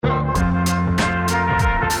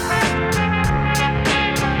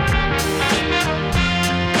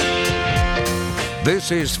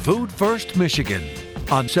This is Food First Michigan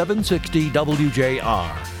on 760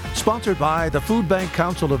 WJR, sponsored by the Food Bank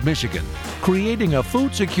Council of Michigan, creating a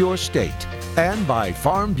food secure state, and by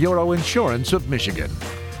Farm Bureau Insurance of Michigan.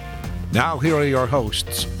 Now here are your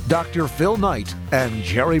hosts, Dr. Phil Knight and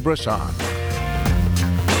Jerry Brisson.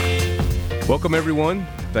 Welcome everyone.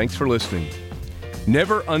 Thanks for listening.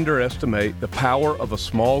 Never underestimate the power of a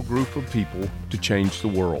small group of people to change the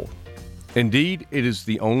world. Indeed, it is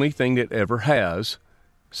the only thing that ever has,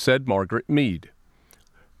 said Margaret Mead.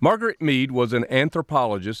 Margaret Mead was an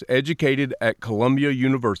anthropologist educated at Columbia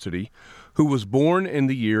University who was born in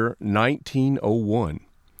the year 1901.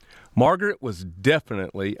 Margaret was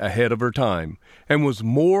definitely ahead of her time and was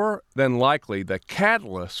more than likely the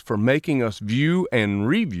catalyst for making us view and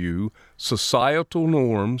review societal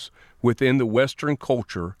norms within the Western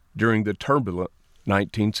culture during the turbulent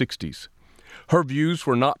 1960s. Her views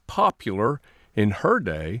were not popular in her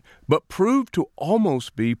day, but proved to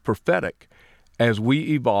almost be prophetic as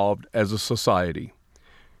we evolved as a society.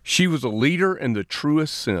 She was a leader in the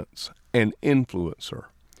truest sense, an influencer.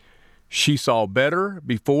 She saw better,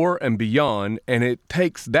 before, and beyond, and it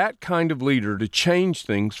takes that kind of leader to change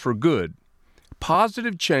things for good.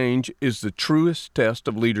 Positive change is the truest test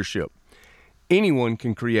of leadership. Anyone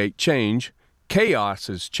can create change. Chaos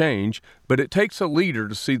is change, but it takes a leader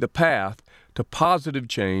to see the path to positive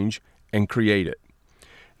change and create it.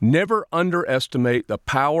 Never underestimate the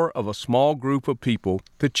power of a small group of people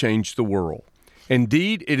to change the world.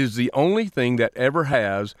 Indeed, it is the only thing that ever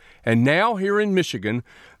has, and now here in Michigan,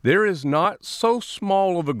 there is not so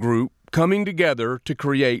small of a group coming together to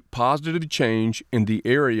create positive change in the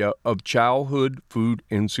area of childhood food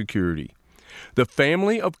insecurity. The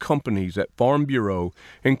family of companies at Farm Bureau,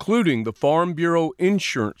 including the Farm Bureau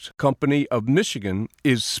Insurance Company of Michigan,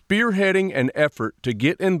 is spearheading an effort to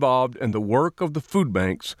get involved in the work of the food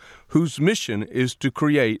banks, whose mission is to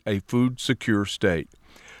create a food-secure state.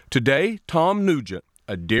 Today, Tom Nugent,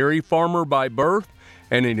 a dairy farmer by birth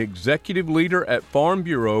and an executive leader at Farm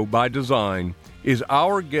Bureau by design, is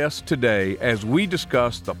our guest today as we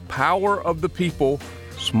discuss the power of the people,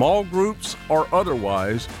 small groups or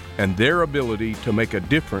otherwise, and their ability to make a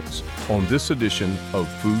difference on this edition of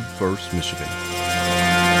Food First Michigan.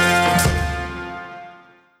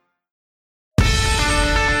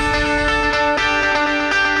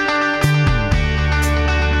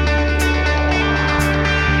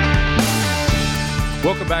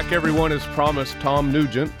 Welcome back, everyone. As promised, Tom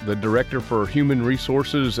Nugent, the Director for Human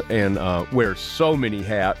Resources, and wears so many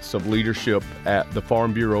hats of leadership at the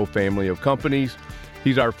Farm Bureau family of companies.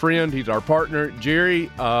 He's our friend. He's our partner. Jerry,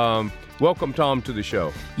 welcome, Tom, to the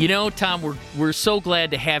show. You know, Tom, we're so glad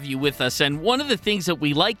to have you with us. And one of the things that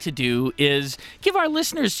we like to do is give our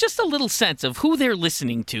listeners just a little sense of who they're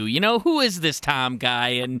listening to. You know, who is this Tom guy,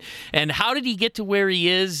 and how did he get to where he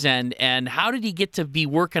is, and how did he get to be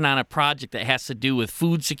working on a project that has to do with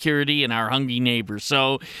food security and our hungry neighbors?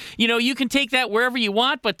 So, you know, you can take that wherever you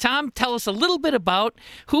want. But, Tom, tell us a little bit about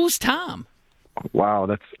who's Tom. Wow,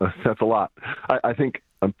 that's a lot. I think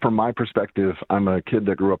from my perspective, I'm a kid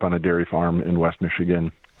that grew up on a dairy farm in West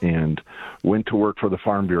Michigan and went to work for the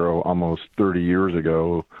Farm Bureau almost 30 years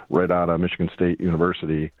ago, right out of Michigan State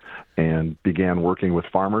University, and began working with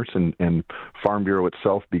farmers. And Farm Bureau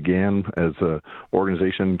itself began as an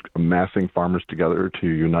organization amassing farmers together to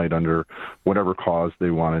unite under whatever cause they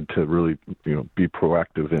wanted to really, be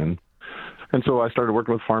proactive in. And so I started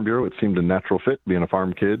working with Farm Bureau. It seemed a natural fit, being a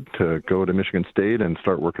farm kid, to go to Michigan State and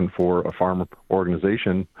start working for a farm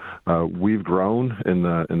organization. We've grown in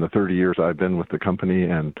the 30 years I've been with the company,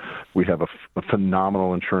 and we have a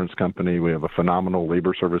phenomenal insurance company. We have a phenomenal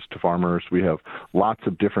labor service to farmers. We have lots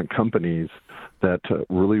of different companies that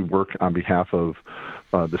really work on behalf of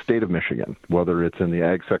the state of Michigan, whether it's in the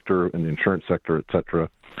ag sector, in the insurance sector, et cetera.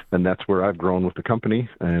 And that's where I've grown with the company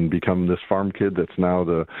and become this farm kid that's now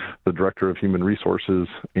the Director of Human Resources,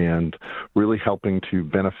 and really helping to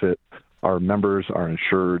benefit our members, our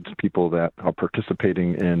insureds, people that are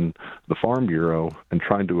participating in the Farm Bureau and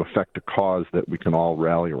trying to affect a cause that we can all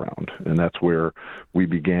rally around. And that's where we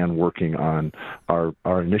began working on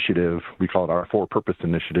our initiative. We call it our For-Purpose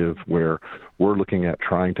Initiative, where we're looking at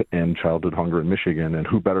trying to end childhood hunger in Michigan. And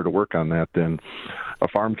who better to work on that than a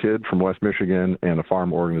farm kid from West Michigan and a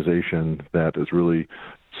farm organization that is really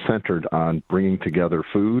centered on bringing together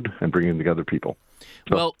food and bringing together people.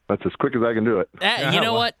 So well, that's as quick as I can do it. You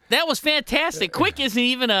know what? That was fantastic. Quick isn't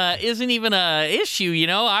even a issue. You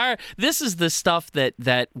know, this is the stuff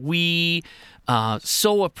that we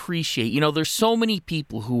so appreciate. There's so many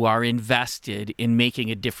people who are invested in making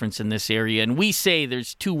a difference in this area, and we say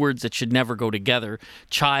there's two words that should never go together: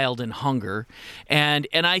 child and hunger. And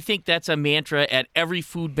I think that's a mantra at every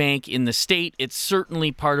food bank in the state. It's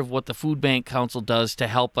certainly part of what the Food Bank Council does to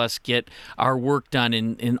help us get our work done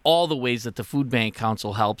in all the ways that the Food Bank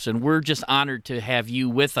Council helps. And we're just honored to have you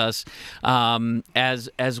with us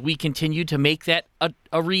as we continue to make that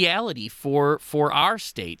a reality for our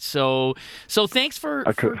state. So thanks for.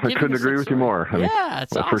 I couldn't agree with you more. Yeah,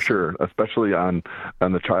 it's awesome. For sure. Especially on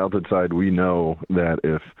the childhood side, we know that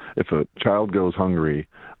if a child goes hungry,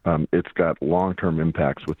 it's got long-term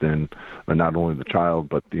impacts within not only the child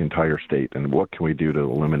but the entire state. And what can we do to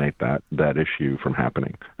eliminate that issue from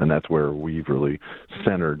happening? And that's where we've really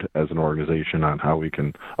centered as an organization on how we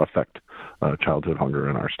can affect childhood hunger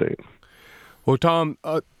in our state. Well, Tom,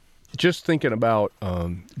 just thinking about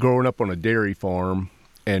growing up on a dairy farm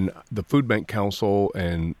and the Food Bank Council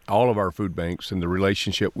and all of our food banks and the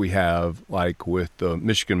relationship we have, like with the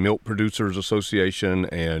Michigan Milk Producers Association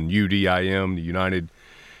and UDIM, the United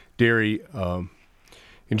Dairy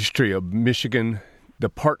Industry of Michigan, the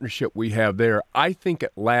partnership we have there, I think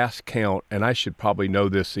at last count, and I should probably know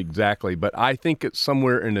this exactly, but I think it's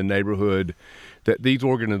somewhere in the neighborhood that these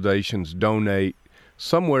organizations donate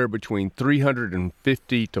somewhere between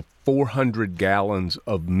 350 to 400 gallons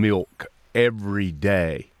of milk every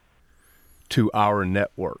day to our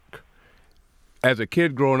network. As a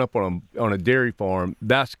kid growing up on a dairy farm,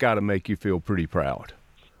 that's got to make you feel pretty proud.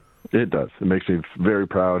 It does. It makes me very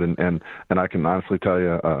proud, and I can honestly tell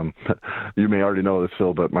you, you may already know this,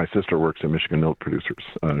 Phil, but my sister works at Michigan Milk Producers.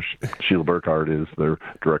 Sheila Burkhardt is their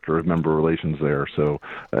Director of Member Relations there. So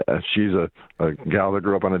she's a gal that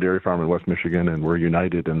grew up on a dairy farm in West Michigan, and we're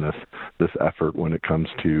united in this effort when it comes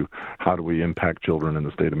to how do we impact children in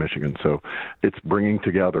the state of Michigan. So it's bringing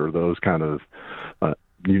together those kind of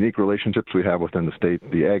unique relationships we have within the state.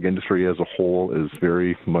 The ag industry as a whole is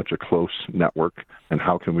very much a close network, and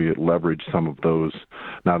how can we leverage some of those,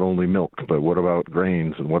 not only milk, but what about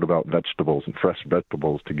grains and what about vegetables and fresh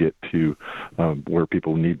vegetables to get to where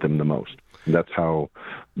people need them the most. And that's how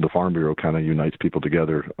the Farm Bureau kind of unites people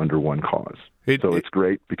together under one cause. It's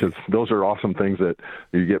great because those are awesome things that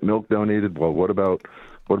you get milk donated. Well, what about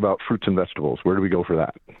fruits and vegetables? Where do we go for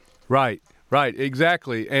that? Right,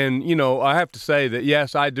 exactly. And, I have to say that,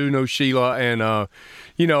 yes, I do know Sheila. And, I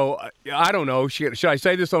don't know, should I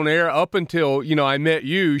say this on air? Up until, I met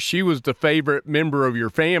you, she was the favorite member of your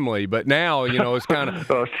family. But now, it's kind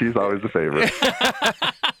of... Oh, she's always the favorite.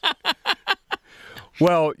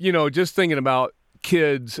 Well, just thinking about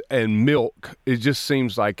kids and milk, it just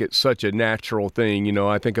seems like it's such a natural thing.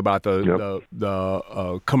 I think about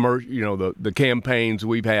the commercial, the campaigns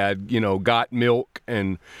we've had, Got Milk,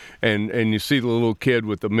 and you see the little kid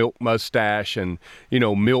with the milk mustache, and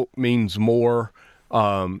milk means more.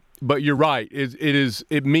 But you're right,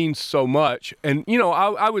 it means so much. And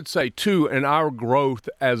I would say too, in our growth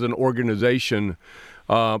as an organization,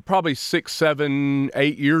 probably 6, 7,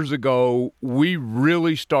 8 years ago, we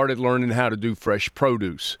really started learning how to do fresh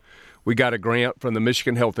produce. We got a grant from the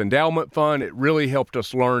Michigan Health Endowment Fund. It really helped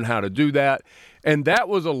us learn how to do that. And that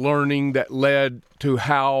was a learning that led to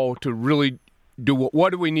how to really do what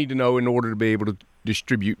do we need to know in order to be able to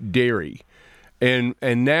distribute dairy. And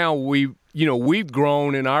now we've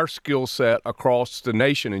grown in our skill set across the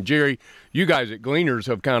nation. And Jerry, you guys at Gleaners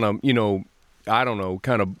have kind of,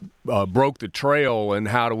 broke the trail. And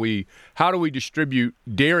how do we distribute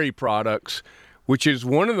dairy products, which is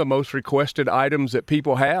one of the most requested items that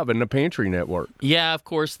people have in the pantry network? Yeah, of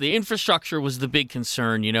course. The infrastructure was the big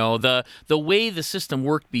concern. The way the system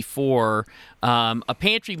worked before, a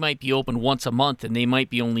pantry might be open once a month and they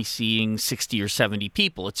might be only seeing 60 or 70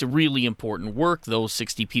 people. It's a really important work. Those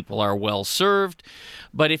 60 people are well served.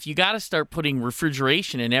 But if you got to start putting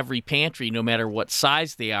refrigeration in every pantry, no matter what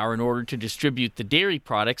size they are, in order to distribute the dairy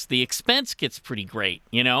products, the expense gets pretty great.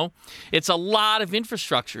 It's a lot of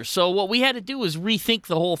infrastructure. So what we had to do was rethink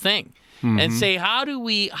the whole thing. And say, how do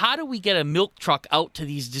we get a milk truck out to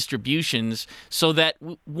these distributions so that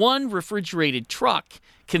one refrigerated truck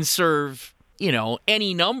can serve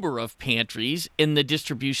any number of pantries in the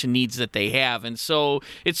distribution needs that they have. And so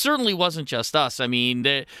it certainly wasn't just us. I mean,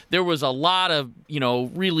 there was a lot of,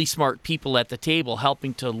 really smart people at the table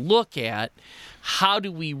helping to look at how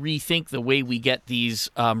do we rethink the way we get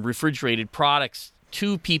these refrigerated products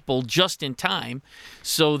to people just in time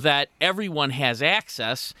so that everyone has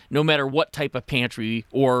access no matter what type of pantry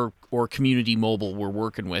or community mobile we're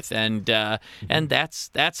working with. And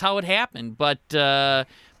that's how it happened. But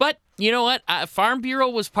You know what? Farm Bureau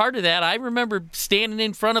was part of that. I remember standing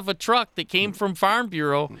in front of a truck that came from Farm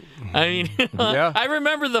Bureau. I mean, I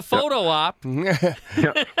remember the photo op. Yeah.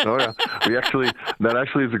 Oh, yeah. That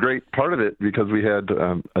actually is a great part of it, because we had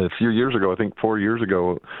a few years ago, I think 4 years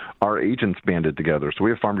ago, our agents banded together. So we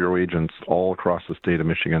have Farm Bureau agents all across the state of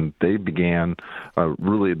Michigan. They began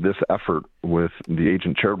really this effort with the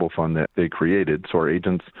Agent Charitable Fund that they created. So our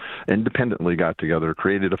agents independently got together,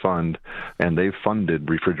 created a fund, and they funded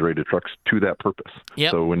refrigerated trucks to that purpose.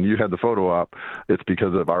 Yep. So when you had the photo op, it's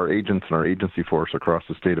because of our agents and our agency force across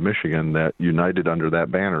the state of Michigan that united under that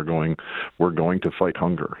banner going, we're going to fight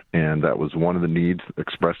hunger. And that was one of the needs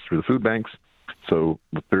expressed through the food banks. So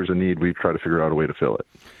if there's a need, we try to figure out a way to fill it.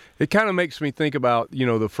 It kind of makes me think about,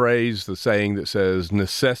 the saying that says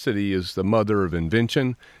necessity is the mother of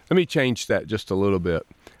invention. Let me change that just a little bit.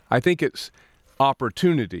 I think it's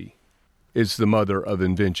opportunity is the mother of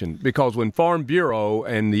invention, because when Farm Bureau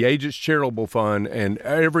and the Agents Charitable Fund and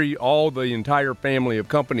all the entire family of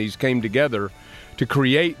companies came together to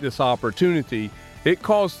create this opportunity, it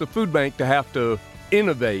caused the food bank to have to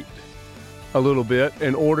innovate a little bit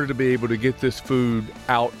in order to be able to get this food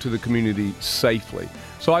out to the community safely.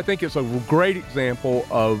 So I think it's a great example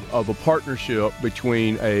of a partnership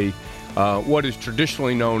between what is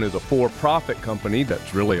traditionally known as a for-profit company,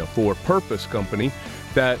 that's really a for-purpose company,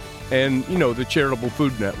 and the Charitable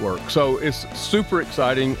Food Network. So it's super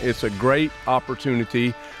exciting. It's a great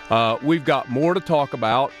opportunity. We've got more to talk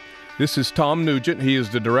about. This is Tom Nugent. He is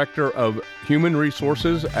the Director of Human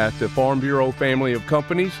Resources at the Farm Bureau family of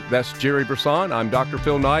companies. That's Jerry Brisson. I'm Dr.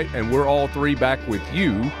 Phil Knight, and we're all three back with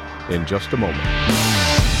you in just a moment.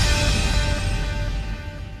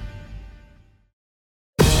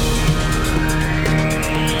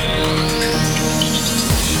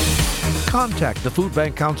 Contact the Food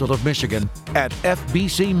Bank Council of Michigan at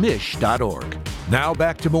fbcmich.org. Now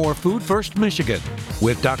back to more Food First Michigan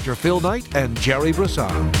with Dr. Phil Knight and Jerry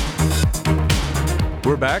Brisson.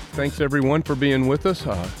 We're back. Thanks, everyone, for being with us.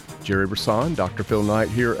 Jerry Brisson, Dr. Phil Knight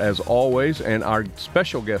here as always, and our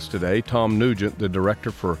special guest today, Tom Nugent, the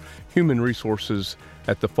Director for Human Resources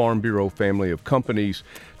at the Farm Bureau family of companies.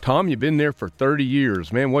 Tom, you've been there for 30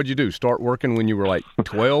 years. Man, what'd you do? Start working when you were like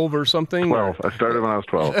 12 or something? 12. I started when I was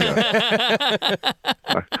 12. Yeah.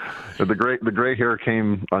 The gray hair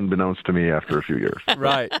came unbeknownst to me after a few years.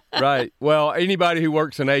 Right. Well, anybody who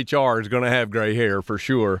works in HR is going to have gray hair for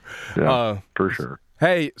sure. Yeah, for sure.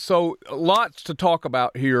 Hey, so lots to talk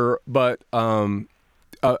about here, but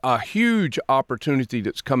a huge opportunity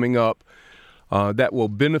that's coming up that will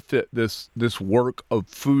benefit this work of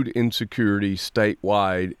food insecurity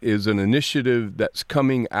statewide is an initiative that's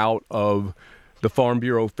coming out of the Farm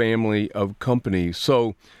Bureau family of companies.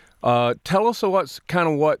 So tell us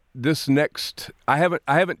what this next. I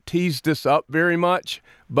haven't teased this up very much,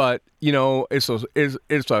 but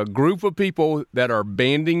it's a group of people that are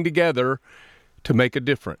banding together to make a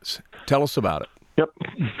difference. Tell us about it. Yep.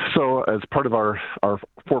 So as part of our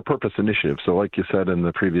for-purpose initiative, so like you said in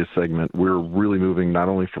the previous segment, we're really moving not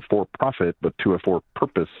only for-profit, but to a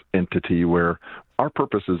for-purpose entity where our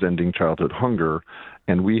purpose is ending childhood hunger.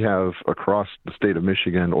 And we have across the state of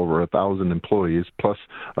Michigan over 1,000 employees plus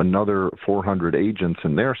another 400 agents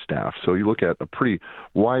and their staff. So you look at a pretty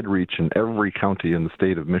wide reach in every county in the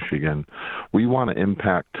state of Michigan. We want to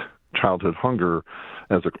impact childhood hunger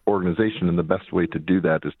as an organization, and the best way to do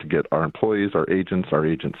that is to get our employees, our agent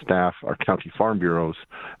staff, our county farm bureaus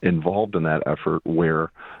involved in that effort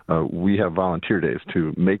where we have volunteer days.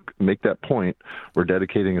 To make that point, we're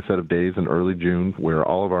dedicating a set of days in early June where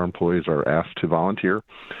all of our employees are asked to volunteer.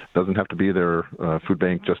 It doesn't have to be their food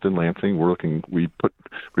bank just in Lansing. We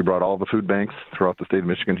brought all the food banks throughout the state of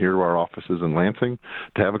Michigan here to our offices in Lansing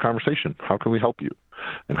to have a conversation. How can we help you?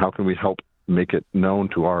 And how can we help make it known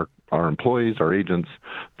to our employees, our agents,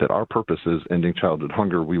 that our purpose is ending childhood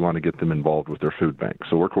hunger. We want to get them involved with their food bank.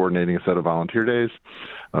 So we're coordinating a set of volunteer days.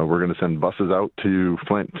 We're going to send buses out to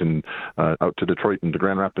Flint and out to Detroit and to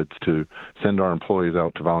Grand Rapids to send our employees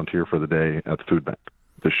out to volunteer for the day at the food bank,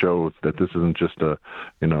 to show that this isn't just an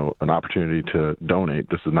opportunity to donate.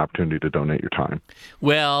 This is an opportunity to donate your time.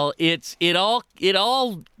 Well, it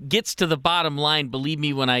all gets to the bottom line. Believe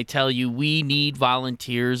me when I tell you, we need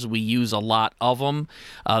volunteers. We use a lot of them.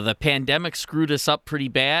 The pandemic screwed us up pretty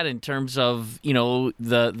bad in terms of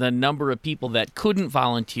the number of people that couldn't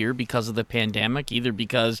volunteer because of the pandemic, either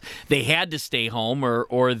because they had to stay home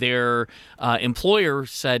or their employer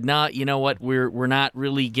said, "Nah, you know what? We're not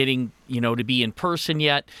really getting to be in person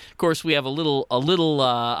yet." Of course, we have a little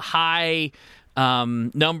high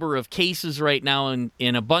number of cases right now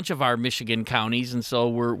in a bunch of our Michigan counties, and so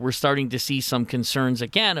we're starting to see some concerns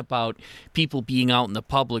again about people being out in the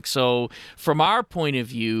public. So from our point of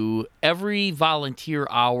view, every volunteer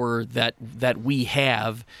hour that we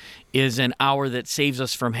have is an hour that saves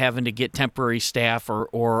us from having to get temporary staff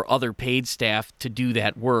or other paid staff to do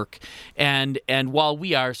that work. And while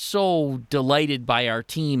we are so delighted by our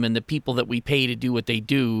team and the people that we pay to do what they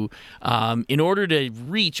do, in order to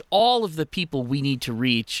reach all of the people we need to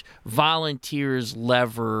reach, volunteers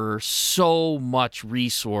lever so much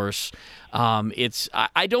resource.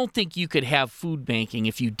 I don't think you could have food banking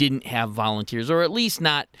if you didn't have volunteers, or at least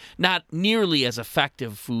not nearly as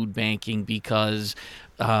effective food banking, because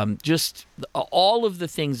just all of the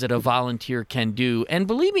things that a volunteer can do. And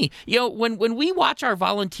believe me, when we watch our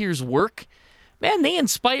volunteers work, man, they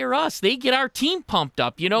inspire us. They get our team pumped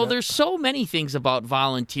up. There's so many things about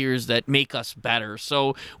volunteers that make us better.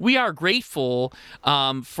 So we are grateful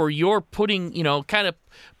for your putting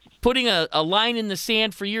a line in the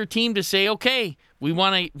sand for your team to say, okay, we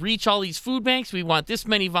want to reach all these food banks. We want this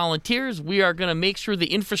many volunteers. We are going to make sure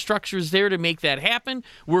the infrastructure is there to make that happen.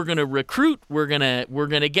 We're going to recruit. We're going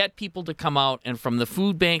to get people to come out. And from the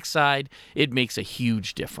food bank side, it makes a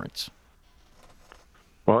huge difference.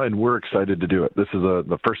 Well, and we're excited to do it. This is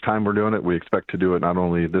the first time we're doing it. We expect to do it not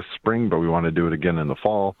only this spring, but we want to do it again in the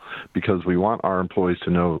fall, because we want our employees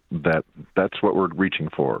to know that that's what we're reaching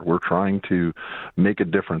for. We're trying to make a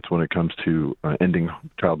difference when it comes to ending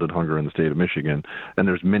childhood hunger in the state of Michigan, and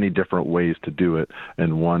there's many different ways to do it,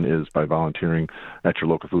 and one is by volunteering at your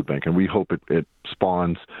local food bank. And we hope it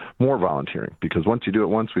spawns more volunteering, because once you do it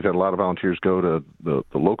once, we've had a lot of volunteers go to the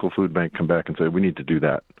local food bank, come back and say, we need to do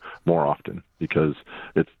that more often, because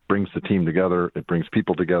it brings the team together, it brings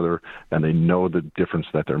people together, and they know the difference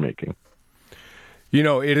that they're making.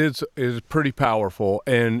 It is pretty powerful,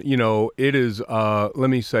 and it is. Let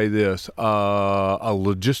me say this: a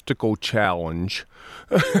logistical challenge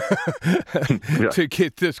to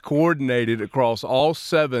get this coordinated across all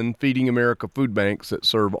 7 Feeding America food banks that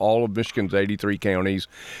serve all of Michigan's 83 counties,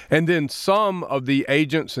 and then some of the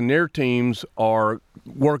agents and their teams are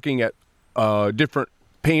working at different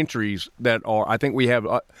pantries that are. I think we have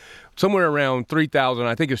somewhere around 3,000.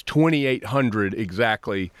 I think it's 2,800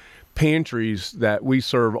 exactly. Pantries that we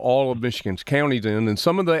serve all of Michigan's counties in, and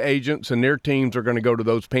some of the agents and their teams are going to go to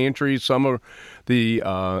those pantries. Some of the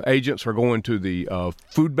agents are going to the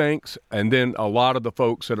food banks, and then a lot of the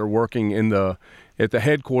folks that are working at the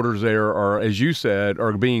headquarters there are, as you said,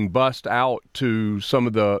 are being bussed out to some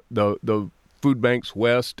of the food banks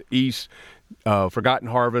west, east, Forgotten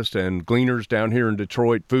Harvest and Gleaners down here in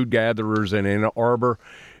Detroit, Food Gatherers in Ann Arbor.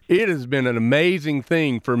 It has been an amazing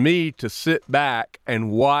thing for me to sit back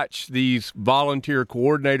and watch these volunteer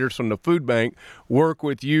coordinators from the food bank work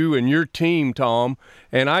with you and your team, Tom.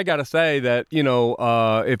 And I got to say that,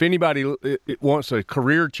 if anybody wants a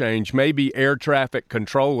career change, maybe air traffic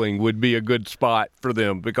controlling would be a good spot for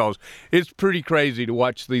them, because it's pretty crazy to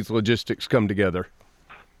watch these logistics come together.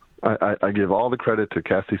 I give all the credit to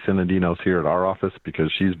Cassie Sinadinos here at our office,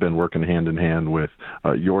 because she's been working hand in hand with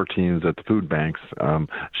your teams at the food banks.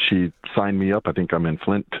 She signed me up. I think I'm in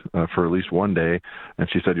Flint for at least one day, and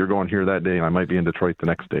she said, you're going here that day, and I might be in Detroit the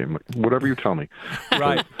next day. I'm like, whatever you tell me.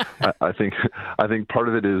 Right. I think part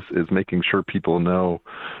of it is making sure people know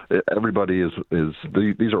everybody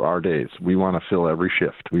these are our days. We want to fill every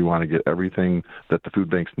shift. We want to get everything that the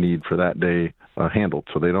food banks need for that day handled,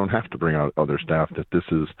 so they don't have to bring out other staff. That this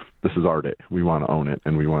is our day. We want to own it,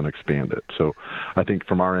 and we want to expand it. So I think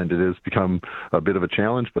from our end, it has become a bit of a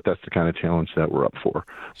challenge, but that's the kind of challenge that we're up for.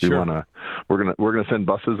 Sure. We're gonna send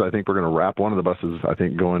buses. I think we're gonna wrap one of the buses, I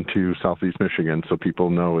think, going to Southeast Michigan, so people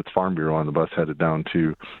know it's Farm Bureau on the bus headed down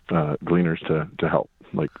to Gleaners to help.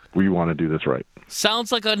 Like, we want to do this right.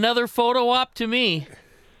 Sounds like another photo op to me.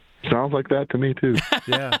 Sounds like that to me too.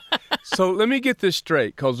 Yeah. So let me get this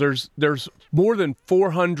straight, because there's more than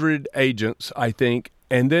 400 agents, I think,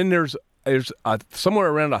 and then there's somewhere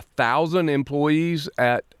around 1,000 employees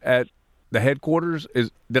at the headquarters.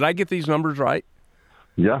 Did I get these numbers right?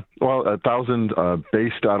 Yeah, well, 1,000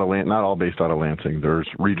 based out of not all based out of Lansing. There's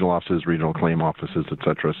regional offices, regional claim offices, et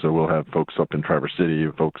cetera. So we'll have folks up in Traverse City,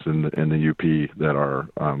 folks in the UP that are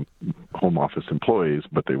home office employees,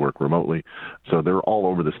 but they work remotely. So they're all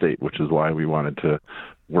over the state, which is why we wanted to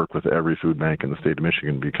work with every food bank in the state of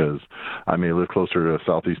Michigan, because I may live closer to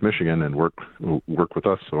Southeast Michigan and work with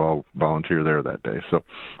us, so I'll volunteer there that day. So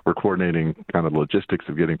we're coordinating kind of the logistics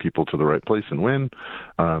of getting people to the right place and when,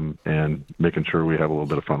 and making sure we have a little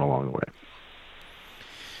bit of fun along the way.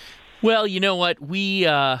 Well, you know what? We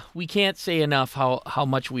can't say enough how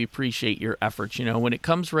much we appreciate your efforts. When it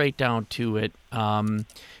comes right down to it,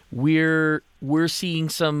 we're seeing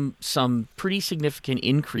some pretty significant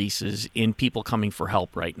increases in people coming for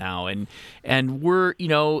help right now, and we're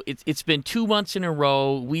it's been 2 months in a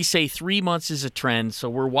row. We say 3 months is a trend, so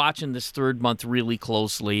we're watching this third month really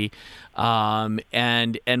closely, and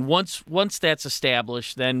once that's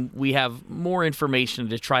established, then we have more information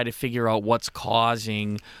to try to figure out what's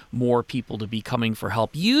causing more people to be coming for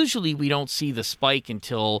help. Usually we don't see the spike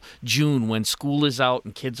until June when school is out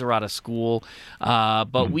and kids are out of school,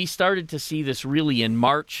 but we started to see this really in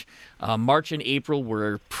March. March and April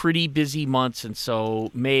were pretty busy months, and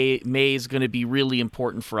so May is going to be really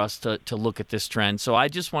important for us to look at this trend. So I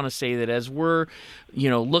just want to say that as we're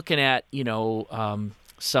looking at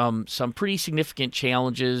some pretty significant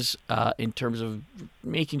challenges in terms of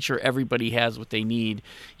making sure everybody has what they need,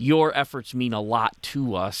 your efforts mean a lot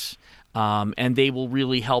to us. And they will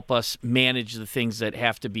really help us manage the things that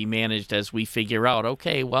have to be managed as we figure out,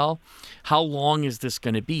 okay, well, how long is this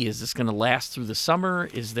going to be? Is this going to last through the summer?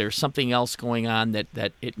 Is there something else going on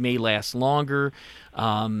that it may last longer?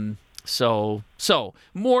 So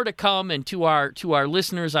more to come, and to our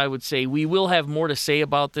listeners, I would say we will have more to say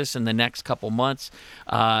about this in the next couple months.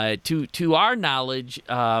 To our knowledge,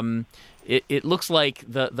 it looks like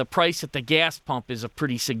the price at the gas pump is a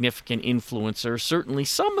pretty significant influencer. Certainly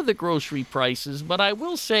some of the grocery prices, but I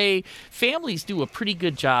will say families do a pretty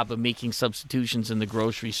good job of making substitutions in the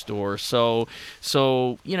grocery store. So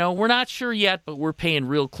we're not sure yet, but we're paying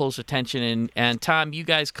real close attention. And Tom, you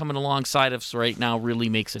guys coming alongside us right now really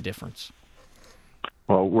makes a difference.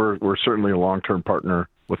 Well, we're certainly a long-term partner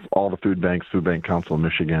with all the food banks, Food Bank Council of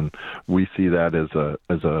Michigan. We see that as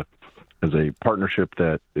a partnership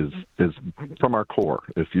that is from our core.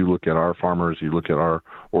 If you look at our farmers, you look at our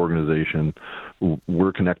organization,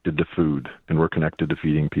 we're connected to food and we're connected to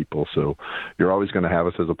feeding people. So you're always going to have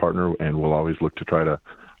us as a partner, and we'll always look to try to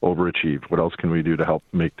overachieve. What else can we do to help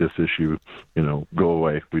make this issue, go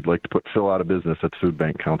away? We'd like to put Phil out of business at the Food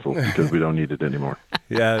Bank Council because we don't need it anymore.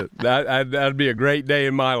 Yeah, that'd be a great day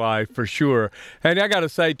in my life for sure. And I got to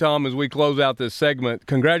say, Tom, as we close out this segment,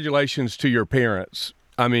 congratulations to your parents.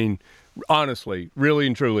 I mean, honestly, really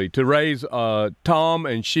and truly, to raise Tom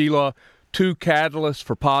and Sheila, two catalysts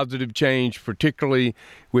for positive change, particularly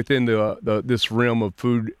within this realm of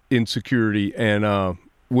food insecurity. And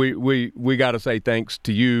we got to say thanks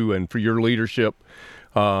to you and for your leadership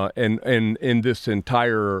and in this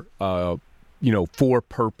entire for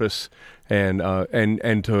purpose and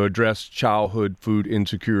to address childhood food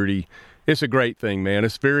insecurity. It's a great thing, man.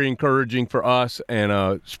 It's very encouraging for us,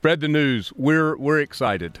 and spread the news. We're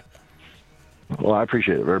excited. Well, I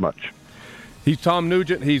appreciate it very much. He's Tom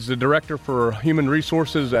Nugent. He's the Director for Human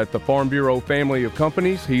Resources at the Farm Bureau family of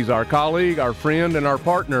companies. He's our colleague, our friend, and our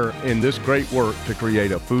partner in this great work to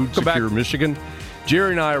create a food-secure Michigan.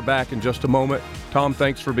 Jerry and I are back in just a moment. Tom,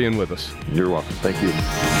 thanks for being with us. You're welcome. Thank you.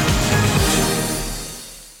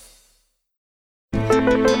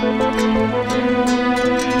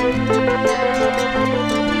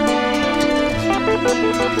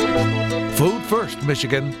 Food First,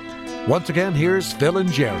 Michigan. Once again, here's Phil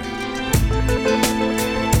and Jerry.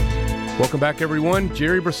 Welcome back, everyone.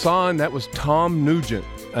 Jerry Brisson, that was Tom Nugent.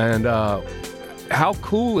 And how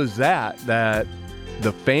cool is that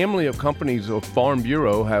the family of companies of Farm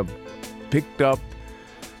Bureau have picked up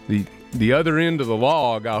the other end of the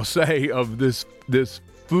log, I'll say, of this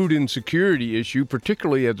food insecurity issue,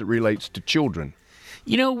 particularly as it relates to children.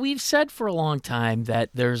 We've said for a long time that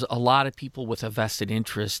there's a lot of people with a vested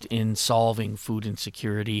interest in solving food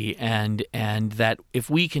insecurity, and that if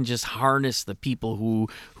we can just harness the people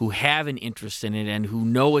who have an interest in it and who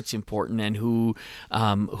know it's important and who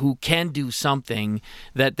can do something,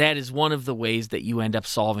 that is one of the ways that you end up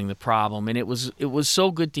solving the problem. And it was so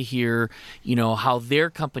good to hear, how their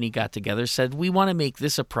company got together, said we want to make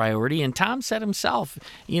this a priority. And Tom said himself,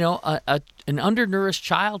 an undernourished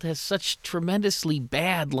child has such tremendously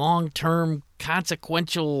bad long-term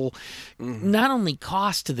consequential not only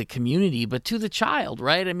cost to the community but to the child,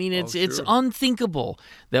 right? I mean, it's unthinkable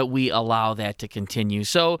that we allow that to continue.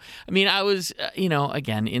 So, I mean, I was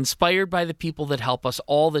again inspired by the people that help us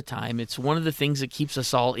all the time. It's one of the things that keeps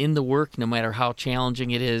us all in the work, no matter how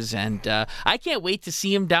challenging it is. And I can't wait to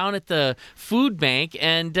see him down at the food bank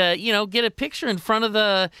and get a picture in front of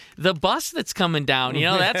the bus that's coming down.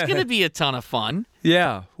 That's going to be a ton of fun.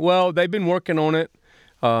 Yeah, well, they've been working on it.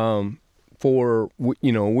 Our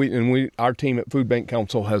team at Food Bank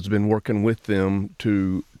Council has been working with them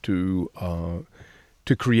to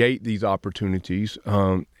create these opportunities.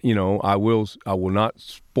 I will not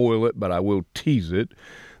spoil it, but I will tease it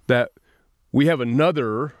that we have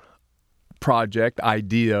another project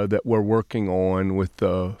idea that we're working on with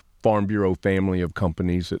the Farm Bureau family of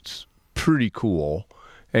companies. It's pretty cool,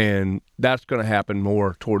 and that's going to happen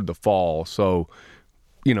more toward the fall. So,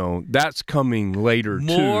 that's coming later too.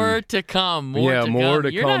 More to come. More to come.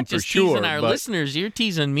 You're not just teasing our listeners. You're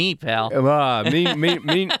teasing me, pal.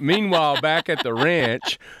 Meanwhile, back at the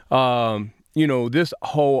ranch, this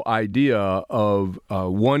whole idea of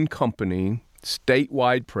one company,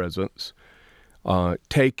 statewide presence,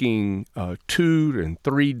 taking 2 and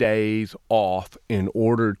 3 days off in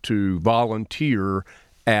order to volunteer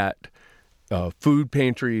at food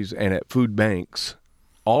pantries and at food banks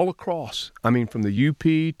all across. I mean, from the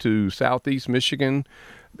UP to Southeast Michigan,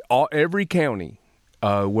 every county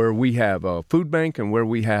where we have a food bank and where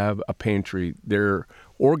we have a pantry, they're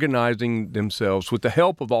organizing themselves with the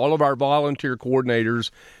help of all of our volunteer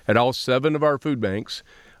coordinators at all 7 of our food banks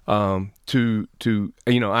to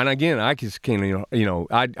and again, I just can't,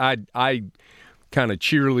 I kind of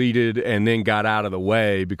cheerleaded and then got out of the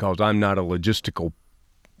way because I'm not a logistical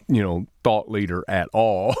thought leader at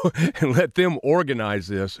all, and let them organize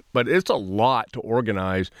this. But it's a lot to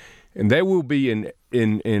organize, and they will be in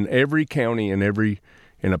every county and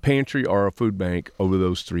in a pantry or a food bank over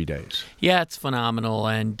those 3 days. Yeah, it's phenomenal.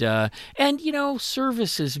 And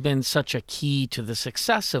service has been such a key to the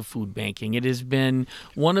success of food banking. It has been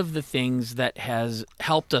one of the things that has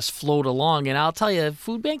helped us float along. And I'll tell you,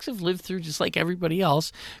 food banks have lived through, just like everybody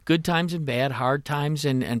else, good times and bad, hard times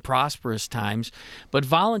and prosperous times. But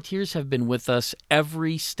volunteers have been with us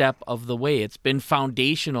every step of the way. It's been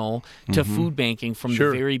foundational to food banking from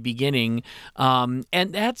the very beginning. And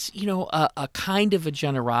that's, a kind of a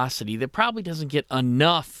generosity that probably doesn't get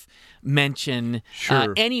enough mention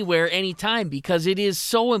anywhere, anytime, because it is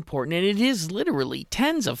so important. And it is literally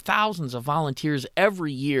tens of thousands of volunteers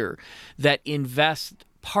every year that invest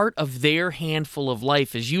part of their handful of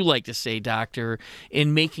life, as you like to say, Doctor,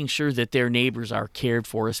 in making sure that their neighbors are cared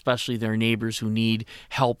for, especially their neighbors who need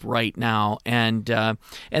help right now. And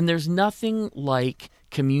there's nothing like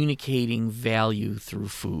communicating value through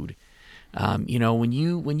food.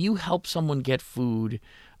 When you help someone get food,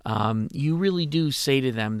 you really do say to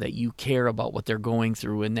them that you care about what they're going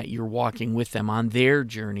through and that you're walking with them on their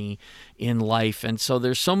journey in life. And so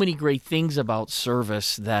there's so many great things about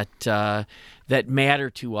service that matter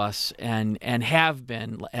to us and have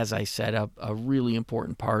been, as I said, a really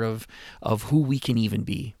important part of who we can even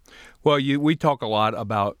be. Well, we talk a lot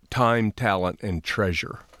about time, talent, and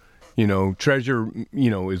treasure. Treasure,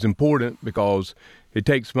 is important because it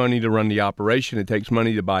takes money to run the operation. It takes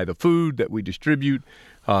money to buy the food that we distribute.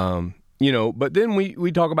 But then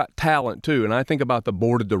we talk about talent too. And I think about the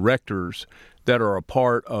board of directors that are a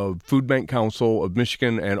part of Food Bank Council of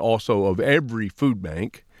Michigan and also of every food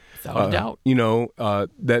bank. Without a doubt.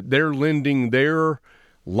 That they're lending their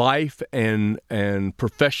life and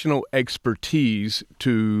professional expertise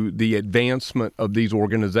to the advancement of these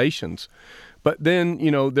organizations. But then,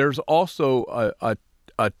 there's also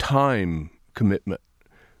a time commitment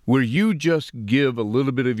where you just give a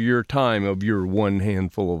little bit of your time, of your one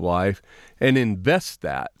handful of life, and invest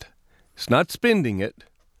that. It's not spending it,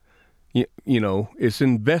 it's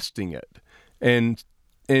investing it, and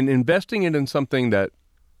investing it in something that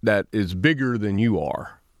is bigger than you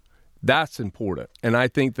are. That's important. And I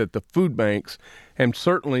think that the food banks, and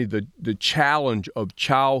certainly the challenge of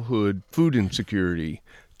childhood food insecurity,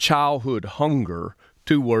 childhood hunger,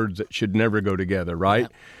 2 words that should never go together, right?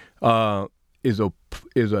 Yeah. Is a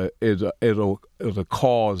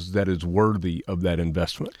cause that is worthy of that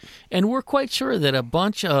investment. And we're quite sure that a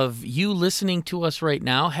bunch of you listening to us right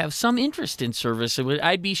now have some interest in service.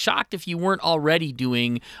 I'd be shocked if you weren't already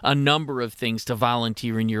doing a number of things to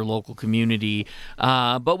volunteer in your local community.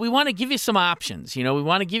 But we want to give you some options. We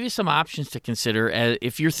want to give you some options to consider.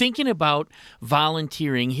 If you're thinking about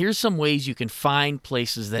volunteering, here's some ways you can find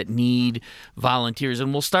places that need volunteers.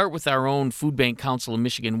 And we'll start with our own Food Bank Council of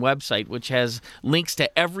Michigan website, which has links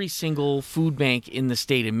to every single food bank in the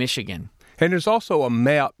state of Michigan. And there's also a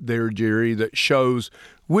map there, Jerry, that shows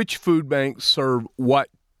which food banks serve what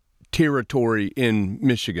territory in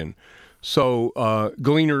Michigan. So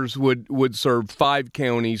Gleaners would serve 5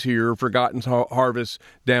 counties here. Forgotten's Harvest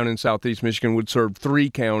down in Southeast Michigan would serve 3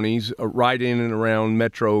 counties right in and around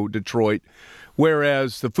Metro Detroit,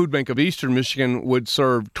 whereas the Food Bank of Eastern Michigan would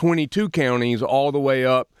serve 22 counties all the way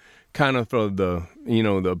up kind of from the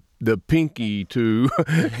pinky to, through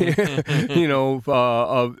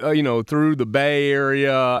the Bay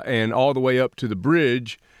Area and all the way up to the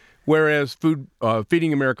bridge, whereas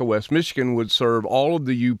Feeding America West Michigan would serve all of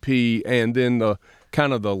the UP and then the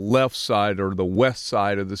kind of the left side or the west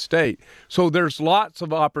side of the state. So there's lots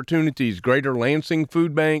of opportunities. Greater Lansing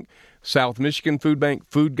Food Bank, South Michigan Food Bank,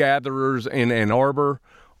 Food Gatherers in Ann Arbor,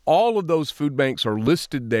 all of those food banks are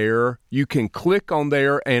listed there. You can click on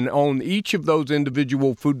there, and on each of those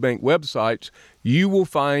individual food bank websites, you will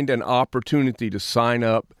find an opportunity to sign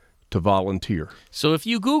up to volunteer. So if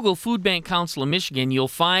you Google Food Bank Council of Michigan, you'll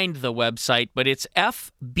find the website, but it's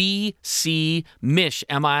fbcmich.org,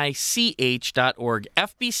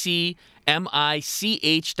 fbcmich.org,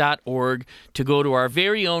 to go to our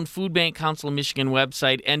very own Food Bank Council of Michigan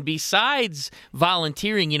website. And besides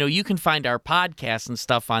volunteering, you can find our podcasts and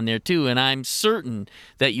stuff on there too, and I'm certain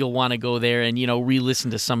that you'll want to go there and,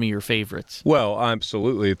 re-listen to some of your favorites. Well,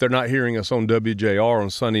 absolutely. If they're not hearing us on WJR on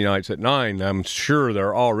Sunday nights at 9, I'm sure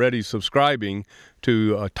they're already subscribing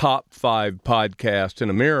to a top 5 podcast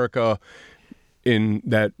in America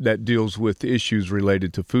that deals with issues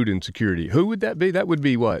related to food insecurity. Who would that be? That would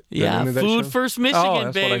be what? Yeah, Food First Michigan,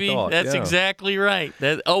 that's baby. What I thought. That's exactly right.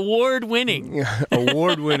 That award-winning.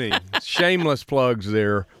 Award-winning. Shameless plugs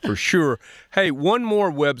there for sure. Hey, one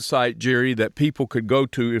more website, Jerry, that people could go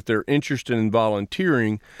to if they're interested in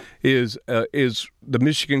volunteering is the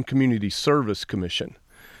Michigan Community Service Commission.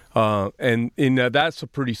 And that's a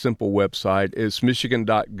pretty simple website. It's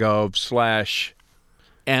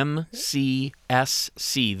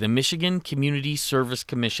michigan.gov/MCSC, the Michigan Community Service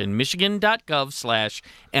Commission,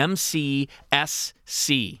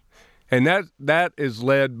 michigan.gov/MCSC. And that is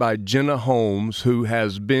led by Jenna Holmes, who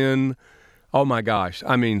has been, oh my gosh,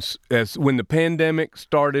 I mean, as when the pandemic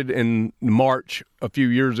started in March a few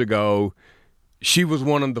years ago, she was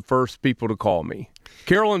one of the first people to call me.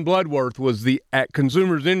 Carolyn Bloodworth at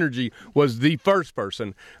Consumers Energy was the first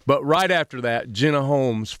person, but right after that, Jenna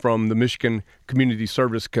Holmes from the Michigan Community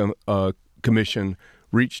Service Commission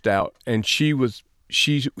reached out, and she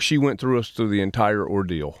went through the entire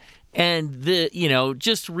ordeal. And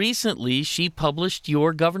just recently, she published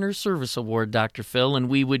your Governor's Service Award, Dr. Phil, and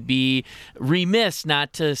we would be remiss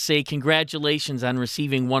not to say congratulations on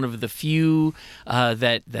receiving one of the few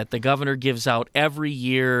that the governor gives out every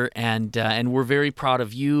year, and we're very proud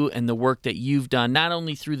of you and the work that you've done, not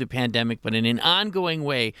only through the pandemic, but in an ongoing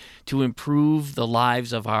way to improve the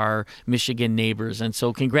lives of our Michigan neighbors. And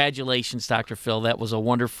so congratulations, Dr. Phil. That was a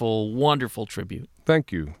wonderful, wonderful tribute.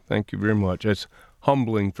 Thank you. Thank you very much. It's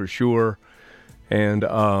humbling for sure, and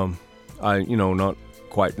I not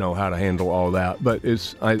quite know how to handle all that, but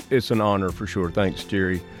it's an honor for sure. Thanks,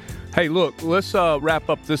 Jerry. Hey, look, let's wrap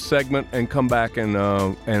up this segment and come back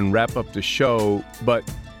and wrap up the show. But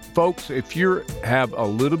folks, if you have a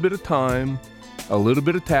little bit of time, a little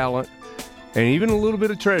bit of talent, and even a little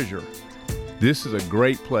bit of treasure, this is a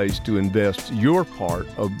great place to invest your part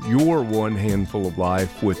of your one handful of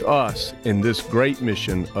life with us in this great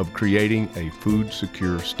mission of creating a food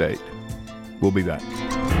secure state. We'll be back.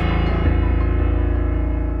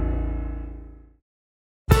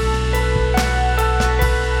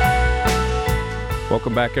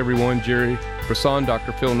 Welcome back, everyone. Jerry Brisson,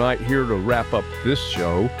 Dr. Phil Knight here to wrap up this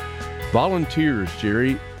show. Volunteers,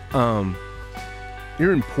 Jerry,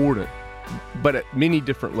 you're important, but at many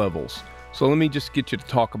different levels. So let me just get you to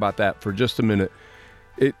talk about that for just a minute.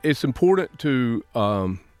 It's important to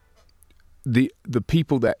the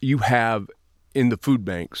people that you have in the food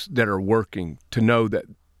banks that are working to know that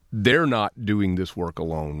they're not doing this work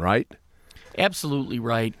alone, right? Absolutely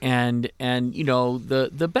right. And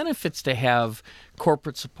the benefits to have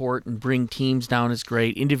corporate support and bring teams down is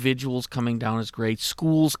great. Individuals coming down is great.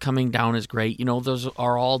 Schools coming down is great. Those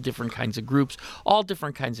are all different kinds of groups, all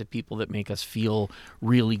different kinds of people that make us feel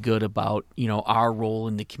really good about, our role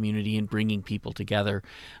in the community and bringing people together.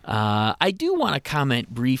 I do want to comment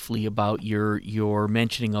briefly about your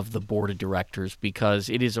mentioning of the board of directors, because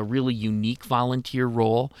it is a really unique volunteer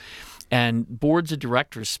role. And boards of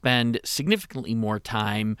directors spend significantly more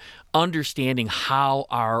time understanding how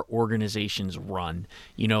our organizations run.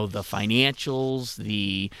 The financials,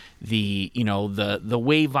 the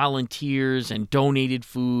way volunteers and donated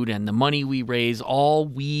food and the money we raise all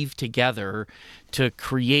weave together to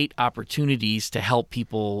create opportunities to help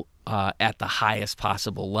people at the highest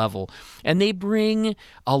possible level. And they bring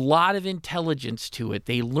a lot of intelligence to it.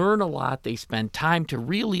 They learn a lot. They spend time to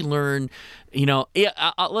really learn. Let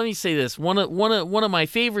me say this. One of my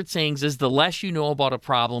favorite sayings is, the less you know about a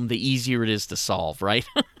problem, the easier it is to solve, right?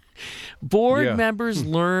 Board members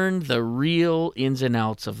learn the real ins and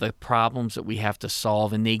outs of the problems that we have to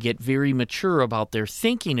solve, and they get very mature about their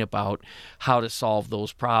thinking about how to solve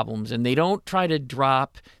those problems. And they don't try to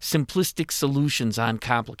drop simplistic solutions on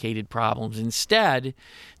complicated problems. Instead,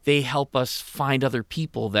 they help us find other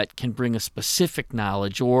people that can bring a specific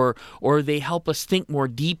knowledge, or they help us think more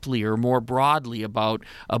deeply or more broadly about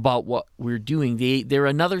what we're doing. They're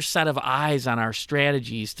another set of eyes on our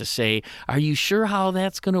strategies to say, are you sure how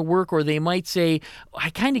that's going to to work, or they might say, I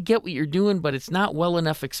kind of get what you're doing, but it's not well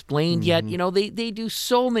enough explained yet. You know, they do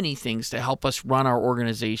so many things to help us run our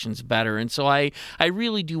organizations better. And so I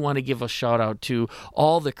really do want to give a shout out to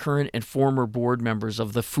all the current and former board members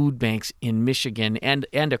of the food banks in Michigan and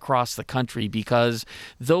across the country, because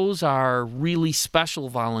those are really special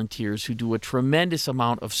volunteers who do a tremendous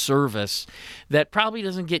amount of service that probably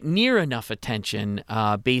doesn't get near enough attention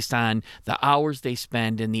based on the hours they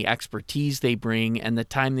spend and the expertise they bring and the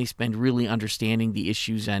time they spend really understanding the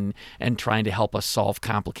issues and trying to help us solve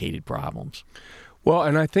complicated problems. Well,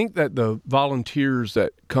 and I think that the volunteers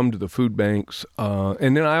that come to the food banks,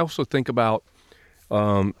 and then I also think about,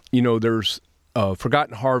 there's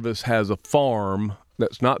Forgotten Harvest has a farm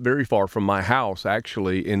that's not very far from my house,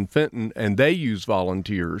 actually, in Fenton, and they use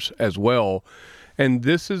volunteers as well. And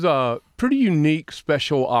this is a pretty unique,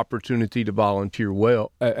 special opportunity to volunteer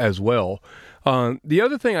as well. The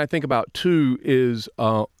other thing I think about, too, is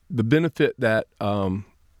the benefit that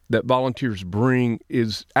that volunteers bring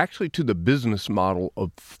is actually to the business model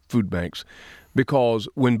of food banks. Because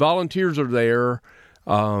when volunteers are there,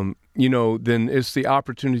 then it's the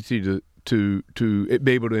opportunity to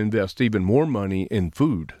be able to invest even more money in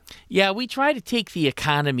food. Yeah, we try to take the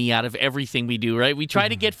economy out of everything we do, right? We try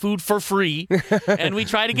to get food for free, and we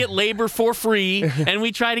try to get labor for free, and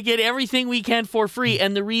we try to get everything we can for free.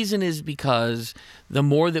 And the reason is because the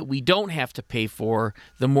more that we don't have to pay for,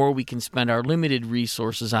 the more we can spend our limited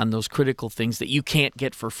resources on those critical things that you can't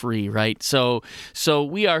get for free, right? So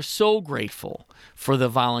we are so grateful for the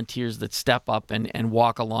volunteers that step up and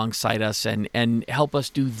walk alongside us and help us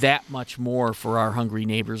do that much more for our hungry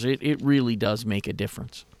neighbors. It really does make a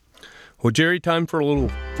difference. Well, Jerry, time for a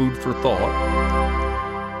little food for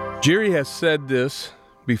thought. Jerry has said this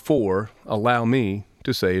before. Allow me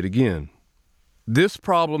to say it again. This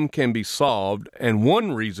problem can be solved, and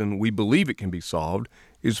one reason we believe it can be solved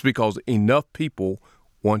is because enough people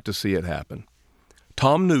want to see it happen.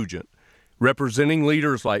 Tom Nugent, representing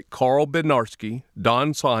leaders like Carl Bednarski,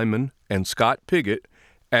 Don Simon, and Scott Piggott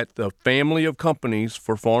at the family of companies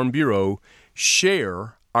for Farm Bureau,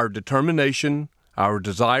 share our determination, our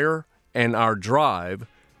desire, and our drive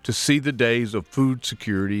to see the days of food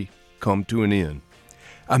security come to an end.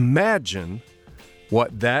 Imagine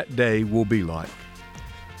what that day will be like.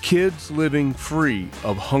 Kids living free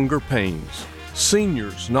of hunger pains,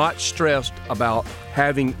 seniors not stressed about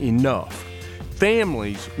having enough,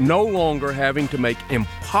 families no longer having to make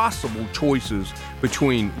impossible choices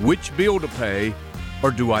between which bill to pay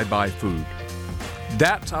or do I buy food.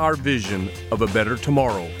 That's our vision of a better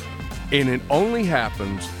tomorrow. And it only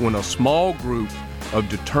happens when a small group of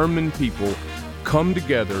determined people come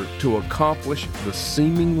together to accomplish the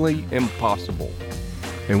seemingly impossible.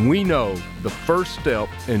 And we know the first step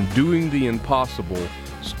in doing the impossible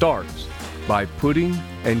starts by putting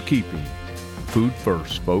and keeping food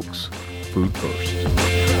first, folks. Food first.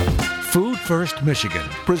 Food First Michigan,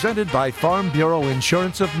 presented by Farm Bureau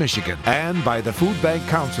Insurance of Michigan and by the Food Bank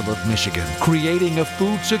Council of Michigan, creating a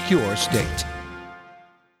food-secure state.